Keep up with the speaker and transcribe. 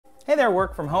Hey there,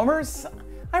 work from homers.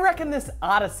 I reckon this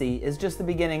odyssey is just the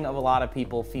beginning of a lot of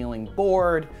people feeling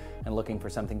bored and looking for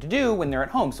something to do when they're at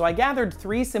home. So I gathered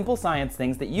 3 simple science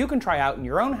things that you can try out in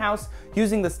your own house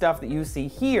using the stuff that you see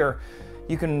here.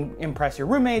 You can impress your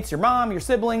roommates, your mom, your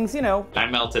siblings, you know. I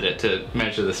melted it to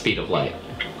measure the speed of light.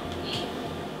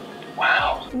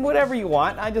 Wow. Whatever you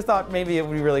want. I just thought maybe it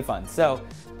would be really fun. So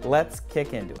let's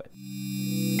kick into it.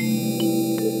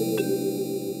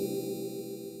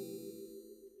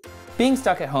 Being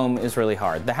stuck at home is really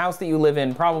hard. The house that you live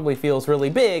in probably feels really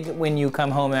big when you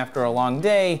come home after a long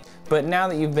day, but now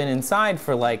that you've been inside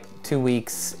for like 2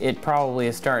 weeks, it probably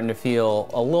is starting to feel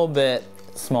a little bit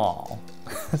small.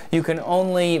 You can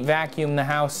only vacuum the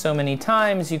house so many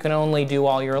times, you can only do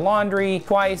all your laundry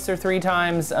twice or 3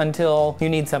 times until you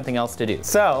need something else to do.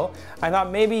 So I thought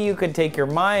maybe you could take your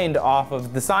mind off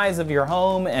of the size of your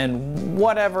home and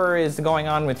whatever is going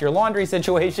on with your laundry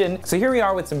situation. So here we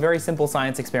are with some very simple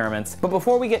science experiments. But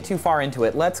before we get too far into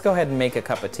it, let's go ahead and make a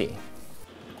cup of tea.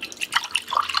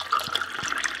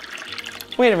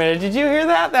 Wait a minute, did you hear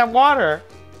that? That water.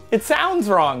 It sounds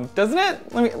wrong, doesn't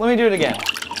it? Let me do it again.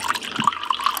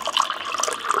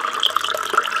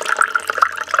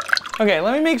 Okay,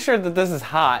 let me make sure that this is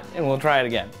hot and we'll try it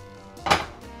again.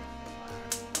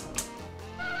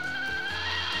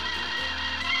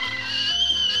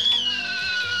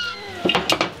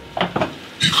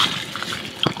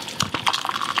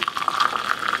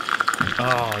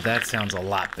 Oh, that sounds a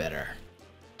lot better.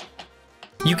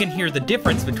 You can hear the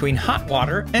difference between hot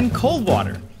water and cold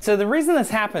water. So the reason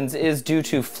this happens is due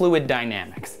to fluid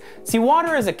dynamics. See,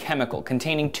 water is a chemical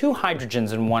containing 2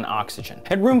 hydrogens and 1 oxygen.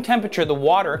 At room temperature, the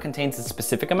water contains a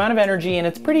specific amount of energy and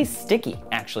it's pretty sticky,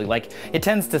 actually. Like, it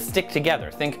tends to stick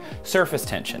together. Think surface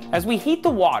tension. As we heat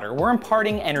the water, we're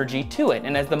imparting energy to it,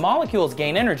 and as the molecules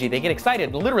gain energy, they get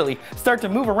excited and literally start to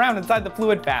move around inside the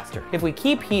fluid faster. If we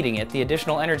keep heating it, the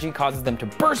additional energy causes them to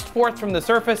burst forth from the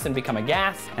surface and become a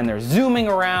gas, and they're zooming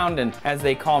around, and as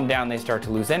they calm down, they start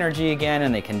to lose energy again,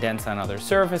 and they condense on other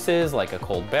surfaces, like a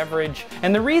cold beverage.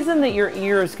 And the reason that your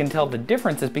ears can tell the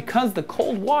difference is because the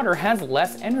cold water has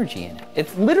less energy in it.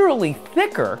 It's literally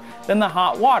thicker than the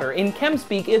hot water. In chem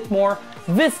speak, it's more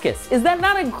viscous. Is that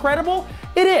not incredible?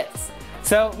 It is.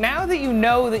 So now that you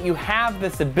know that you have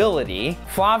this ability,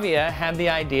 Flavia had the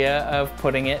idea of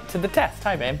putting it to the test.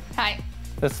 Hi, babe. Hi.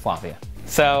 This is Flavia.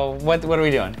 So what are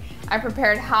we doing? I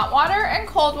prepared hot water and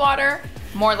cold water,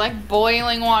 more like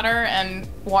boiling water and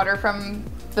water from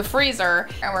the freezer,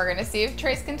 and we're gonna see if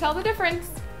Trace can tell the difference.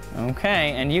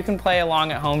 Okay, and you can play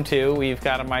along at home too. We've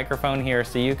got a microphone here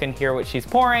so you can hear what she's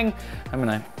pouring. I'm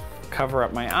gonna cover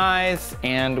up my eyes,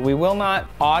 and we will not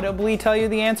audibly tell you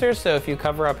the answers, so if you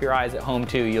cover up your eyes at home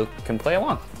too, you can play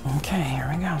along. Okay,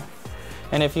 here we go.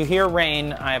 And if you hear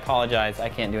rain, I apologize. I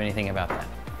can't do anything about that.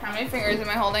 How many fingers am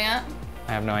I holding it?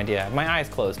 I have no idea. My eyes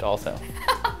closed also.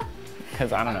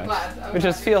 Because I don't know. I'm it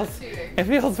just feels, it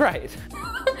feels right.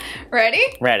 Ready?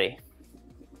 Ready.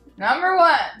 Number 1.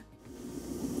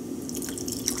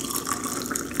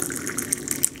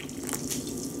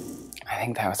 I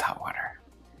think that was hot water.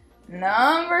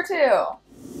 Number 2.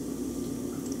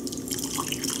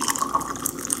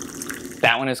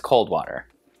 That one is cold water.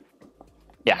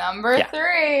 Yeah. Number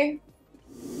 3.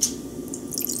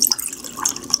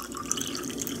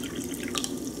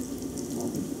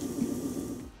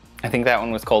 I think that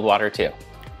one was cold water too.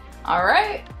 All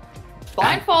right.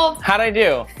 Blindfold. How'd I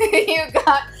do? You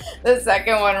got the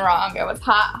second one wrong. It was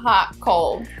hot, hot,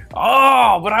 cold.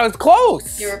 Oh, but I was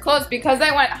close. You were close because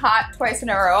I went hot twice in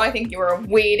a row. I think you were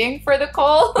waiting for the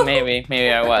cold. Maybe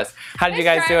I was. How did you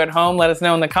guys do at home? Let us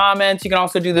know in the comments. You can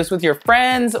also do this with your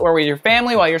friends or with your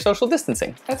family while you're social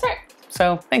distancing. That's right.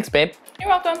 So thanks, babe. You're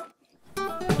welcome.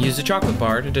 Use a chocolate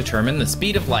bar to determine the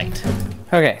speed of light.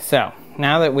 Okay, so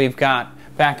now that we've got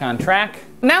back on track,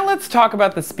 now let's talk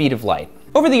about the speed of light.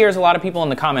 Over the years, a lot of people in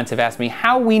the comments have asked me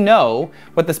how we know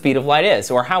what the speed of light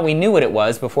is, or how we knew what it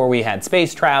was before we had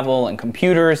space travel and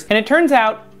computers. And it turns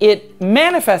out it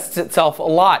manifests itself a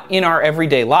lot in our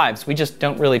everyday lives. We just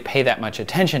don't really pay that much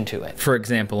attention to it. For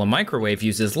example, a microwave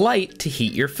uses light to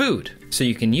heat your food, so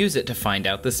you can use it to find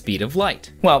out the speed of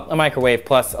light. Well, a microwave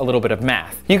plus a little bit of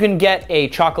math. You can get a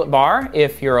chocolate bar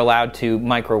if you're allowed to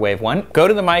microwave one. Go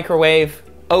to the microwave,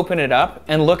 open it up,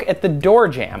 and look at the door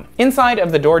jamb. Inside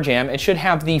of the door jamb, it should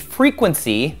have the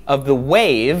frequency of the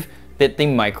wave that the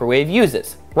microwave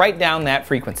uses. Write down that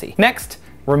frequency. Next,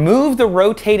 remove the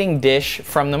rotating dish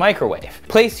from the microwave.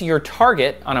 Place your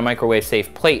target on a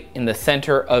microwave-safe plate in the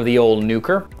center of the old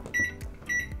nuker.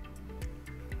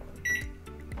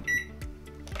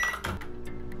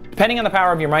 Depending on the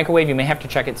power of your microwave, you may have to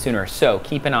check it sooner, so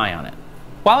keep an eye on it.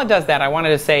 While it does that, I wanted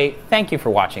to say thank you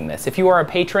for watching this. If you are a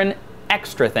patron,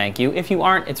 extra thank you. If you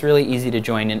aren't, it's really easy to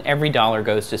join, and every dollar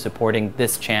goes to supporting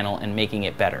this channel and making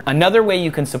it better. Another way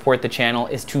you can support the channel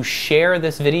is to share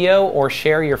this video or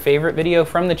share your favorite video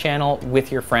from the channel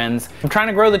with your friends. I'm trying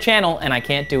to grow the channel and I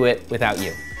can't do it without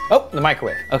you. Oh, the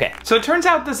microwave. Okay. So it turns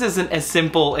out this isn't as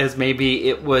simple as maybe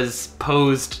it was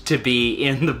posed to be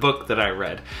in the book that I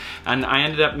read. And I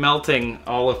ended up melting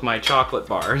all of my chocolate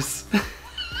bars.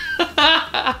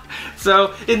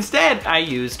 So instead, I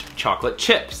used chocolate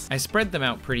chips. I spread them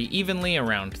out pretty evenly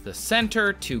around the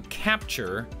center to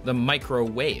capture the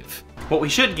microwave. What we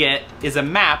should get is a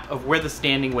map of where the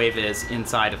standing wave is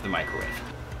inside of the microwave.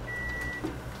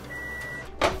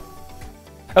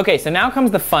 Okay, so now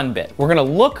comes the fun bit. We're gonna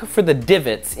look for the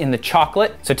divots in the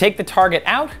chocolate. So take the target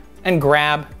out and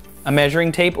grab a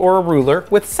measuring tape or a ruler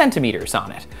with centimeters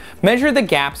on it. Measure the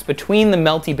gaps between the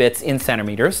melty bits in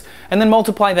centimeters, and then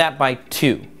multiply that by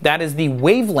 2. That is the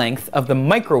wavelength of the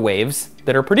microwaves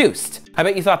that are produced. I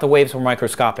bet you thought the waves were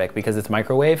microscopic because it's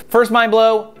microwave. First mind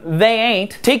blow, they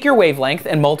ain't. Take your wavelength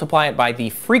and multiply it by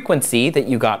the frequency that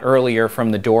you got earlier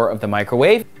from the door of the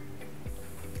microwave.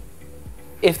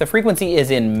 If the frequency is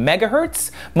in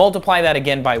megahertz, multiply that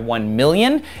again by 1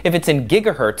 million. If it's in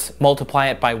gigahertz, multiply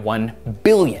it by 1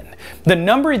 billion. The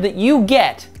number that you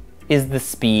get is the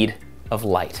speed of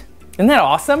light. Isn't that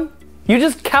awesome? You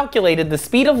just calculated the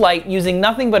speed of light using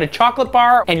nothing but a chocolate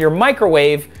bar and your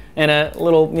microwave and a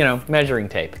little, measuring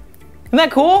tape. Isn't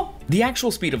that cool? The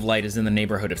actual speed of light is in the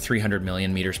neighborhood of 300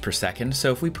 million meters per second,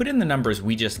 so if we put in the numbers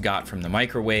we just got from the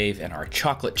microwave and our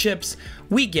chocolate chips,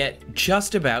 we get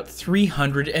just about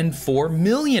 304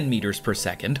 million meters per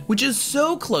second, which is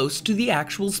so close to the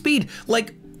actual speed,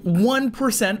 like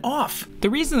 1% off. The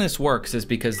reason this works is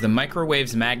because the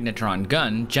microwave's magnetron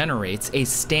gun generates a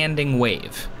standing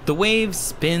wave. The wave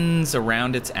spins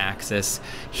around its axis,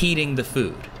 heating the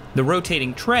food. The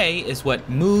rotating tray is what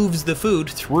moves the food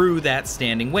through that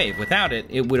standing wave. Without it,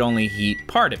 it would only heat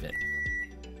part of it.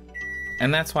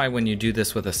 And that's why when you do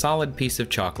this with a solid piece of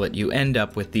chocolate, you end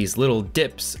up with these little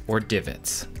dips or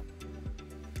divots.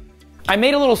 I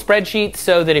made a little spreadsheet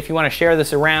so that if you want to share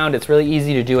this around, it's really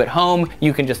easy to do at home.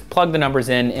 You can just plug the numbers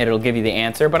in and it'll give you the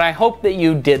answer, but I hope that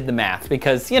you did the math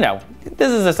because,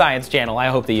 this is a science channel. I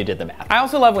hope that you did the math. I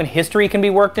also love when history can be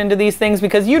worked into these things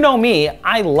because you know me,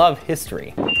 I love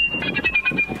history.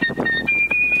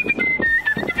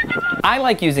 I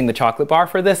like using the chocolate bar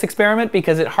for this experiment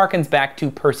because it harkens back to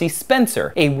Percy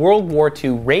Spencer, a World War II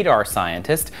radar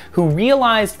scientist who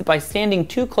realized that by standing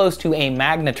too close to a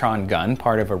magnetron gun,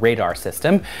 part of a radar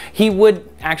system, he would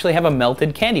actually have a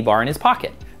melted candy bar in his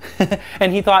pocket.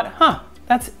 And he thought,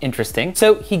 that's interesting.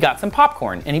 So he got some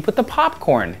popcorn and he put the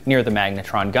popcorn near the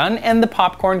magnetron gun and the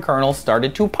popcorn kernel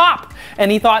started to pop. And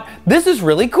he thought, this is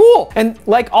really cool. And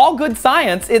like all good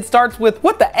science, it starts with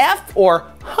what the F or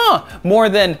more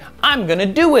than I'm gonna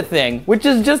do a thing, which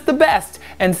is just the best.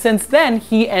 And since then,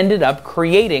 he ended up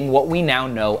creating what we now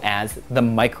know as the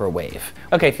microwave.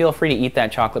 Okay, feel free to eat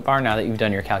that chocolate bar now that you've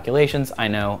done your calculations. I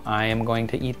know I am going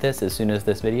to eat this as soon as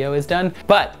this video is done.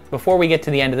 But before we get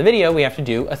to the end of the video, we have to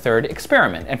do a third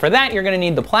experiment. And for that, you're gonna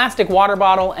need the plastic water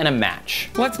bottle and a match.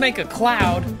 Let's make a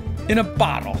cloud in a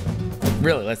bottle.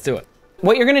 Really, let's do it.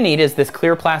 What you're gonna need is this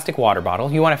clear plastic water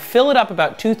bottle. You wanna fill it up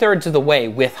about 2/3 of the way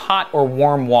with hot or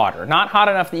warm water. Not hot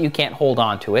enough that you can't hold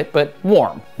on to it, but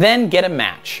warm. Then get a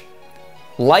match.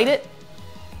 Light it.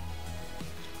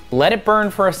 Let it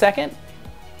burn for a second.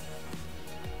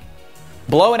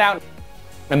 Blow it out.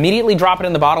 Immediately drop it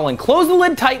in the bottle and close the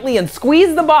lid tightly and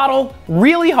squeeze the bottle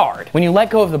really hard. When you let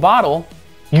go of the bottle,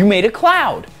 you made a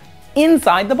cloud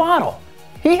inside the bottle.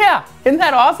 Yeah, isn't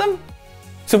that awesome?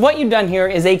 So what you've done here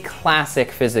is a classic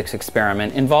physics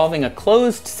experiment involving a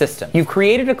closed system. You've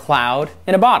created a cloud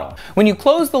in a bottle. When you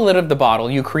close the lid of the bottle,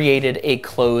 you created a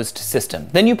closed system.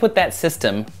 Then you put that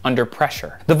system under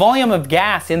pressure. The volume of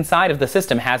gas inside of the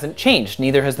system hasn't changed,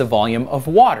 neither has the volume of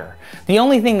water. The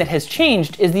only thing that has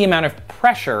changed is the amount of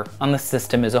pressure on the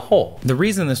system as a whole. The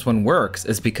reason this one works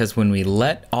is because when we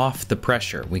let off the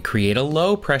pressure, we create a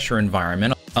low pressure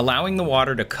environment, allowing the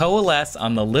water to coalesce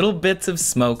on the little bits of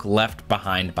smoke left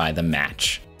behind by the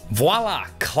match. Voila,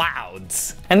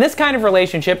 clouds! And this kind of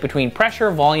relationship between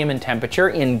pressure, volume, and temperature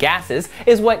in gases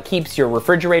is what keeps your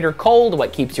refrigerator cold,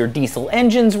 what keeps your diesel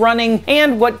engines running,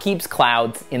 and what keeps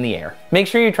clouds in the air. Make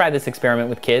sure you try this experiment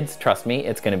with kids. Trust me,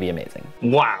 it's gonna be amazing.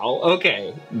 Wow,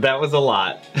 okay, that was a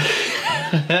lot.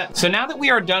 So now that we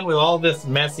are done with all this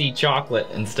messy chocolate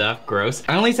and stuff, gross,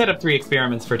 I only set up 3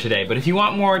 experiments for today, but if you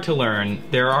want more to learn,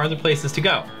 there are other places to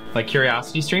go. like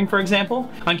CuriosityStream, for example.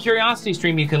 On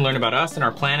CuriosityStream, you can learn about us and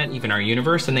our planet, even our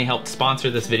universe, and they helped sponsor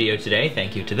this video today.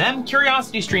 Thank you to them.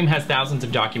 CuriosityStream has thousands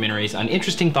of documentaries on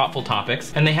interesting, thoughtful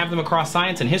topics, and they have them across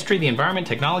science and history, the environment,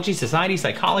 technology, society,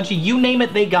 psychology, you name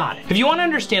it, they got it. If you want to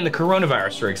understand the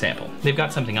coronavirus, for example, they've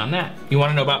got something on that. You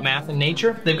want to know about math and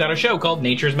nature? They've got a show called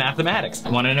Nature's Mathematics.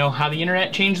 Want to know how the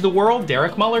internet changed the world?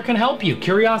 Derek Muller can help you.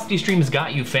 CuriosityStream's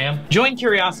got you, fam. Join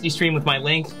CuriosityStream with my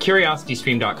link,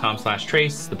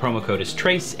 curiositystream.com/trace. The promo code is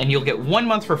TRACE, and you'll get 1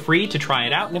 month for free to try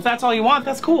it out. And if that's all you want,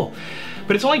 that's cool.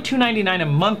 But it's only $2.99 a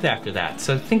month after that,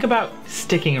 so think about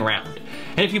sticking around.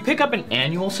 And if you pick up an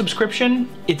annual subscription,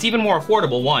 it's even more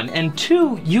affordable, 1. And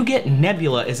 2, you get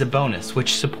Nebula as a bonus,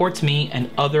 which supports me and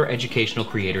other educational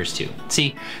creators too.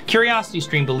 See,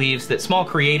 CuriosityStream believes that small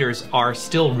creators are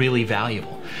still really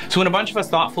valuable. So when a bunch of us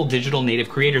thoughtful digital native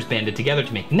creators banded together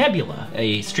to make Nebula,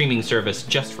 a streaming service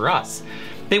just for us,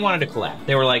 they wanted to collab.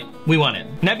 They were like, we want in.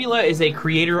 Nebula is a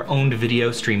creator-owned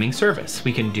video streaming service.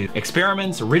 We can do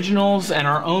experiments, originals, and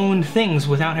our own things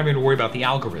without having to worry about the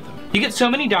algorithm. You get so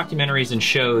many documentaries and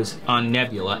shows on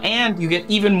Nebula, and you get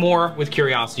even more with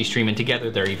CuriosityStream, and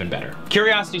together they're even better.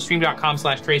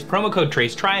 CuriosityStream.com/trace, promo code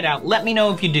TRACE. Try it out. Let me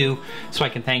know if you do, so I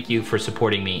can thank you for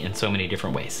supporting me in so many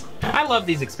different ways. I love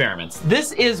these experiments.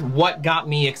 This is what got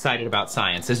me excited about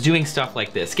science, is doing stuff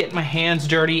like this, getting my hands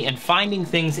dirty and finding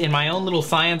things in my own little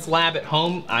science lab at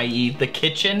home, i.e. the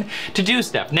kitchen, to do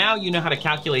stuff. Now you know how to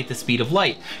calculate the speed of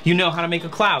light. You know how to make a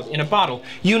cloud in a bottle.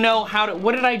 You know how to,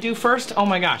 what did I do first? Oh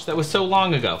my gosh, that was so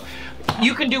long ago.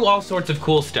 You can do all sorts of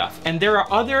cool stuff, and there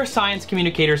are other science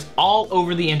communicators all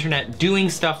over the internet doing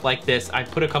stuff like this. I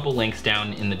put a couple links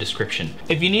down in the description.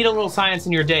 If you need a little science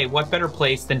in your day, what better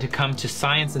place than to come to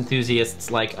science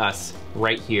enthusiasts like us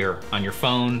right here on your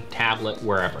phone, tablet,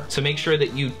 wherever. So make sure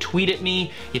that you tweet at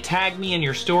me, you tag me in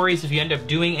your stories if you end up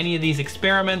doing any of these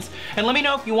experiments, and let me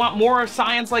know if you want more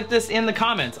science like this in the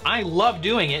comments. I love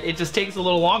doing it. It just takes a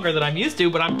little longer than I'm used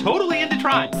to, but I'm totally into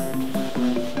trying.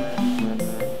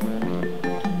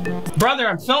 Brother,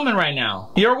 I'm filming right now.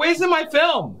 You're wasting my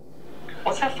film.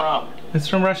 What's that from? It's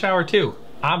from Rush Hour 2,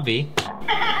 obvi.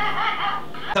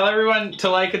 Tell everyone to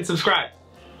like and subscribe.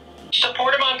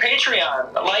 Support him on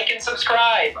Patreon. Like and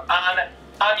subscribe on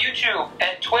YouTube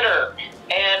and Twitter.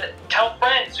 And tell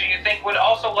friends who you think would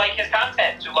also like his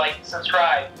content to like,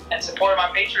 subscribe, and support him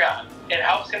on Patreon. It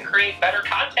helps him create better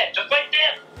content, just like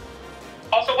this.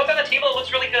 Also, what's on the table? It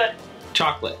looks really good.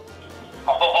 Chocolate.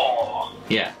 Oh.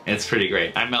 Yeah, it's pretty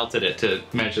great. I melted it to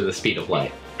measure the speed of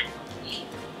light.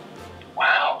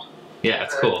 Wow. Yeah,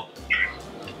 it's cool.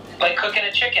 Like cooking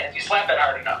a chicken if you slap it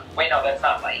hard enough. Wait, no, that's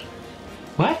not light.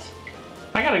 What?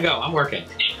 I gotta go. I'm working.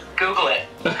 Google it.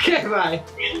 Okay, bye.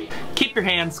 Keep your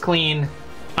hands clean.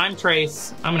 I'm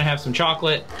Trace. I'm gonna have some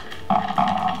chocolate,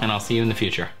 and I'll see you in the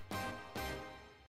future.